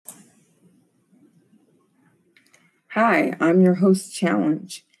Hi, I'm your host,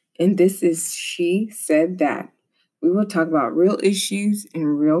 Challenge, and this is She Said That. We will talk about real issues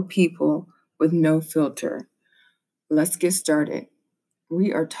and real people with no filter. Let's get started.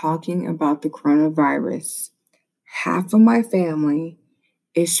 We are talking about the coronavirus. Half of my family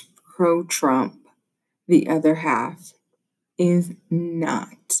is pro Trump, the other half is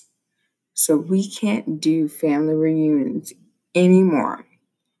not. So we can't do family reunions anymore.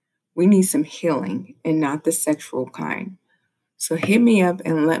 We need some healing and not the sexual kind. So hit me up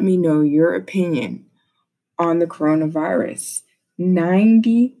and let me know your opinion on the coronavirus.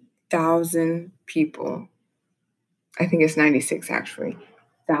 90,000 people, I think it's 96 actually,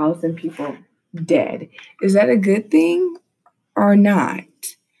 1,000 people dead. Is that a good thing or not?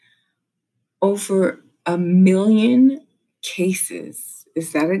 Over 1 million cases.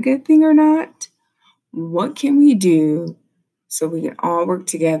 Is that a good thing or not? What can we do so we can all work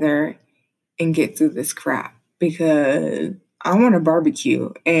together and get through this crap? Because I want a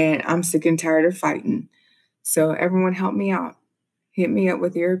barbecue and I'm sick and tired of fighting. So, everyone, help me out. Hit me up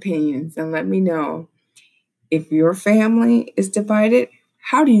with your opinions and let me know if your family is divided.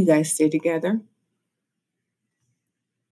 How do you guys stay together?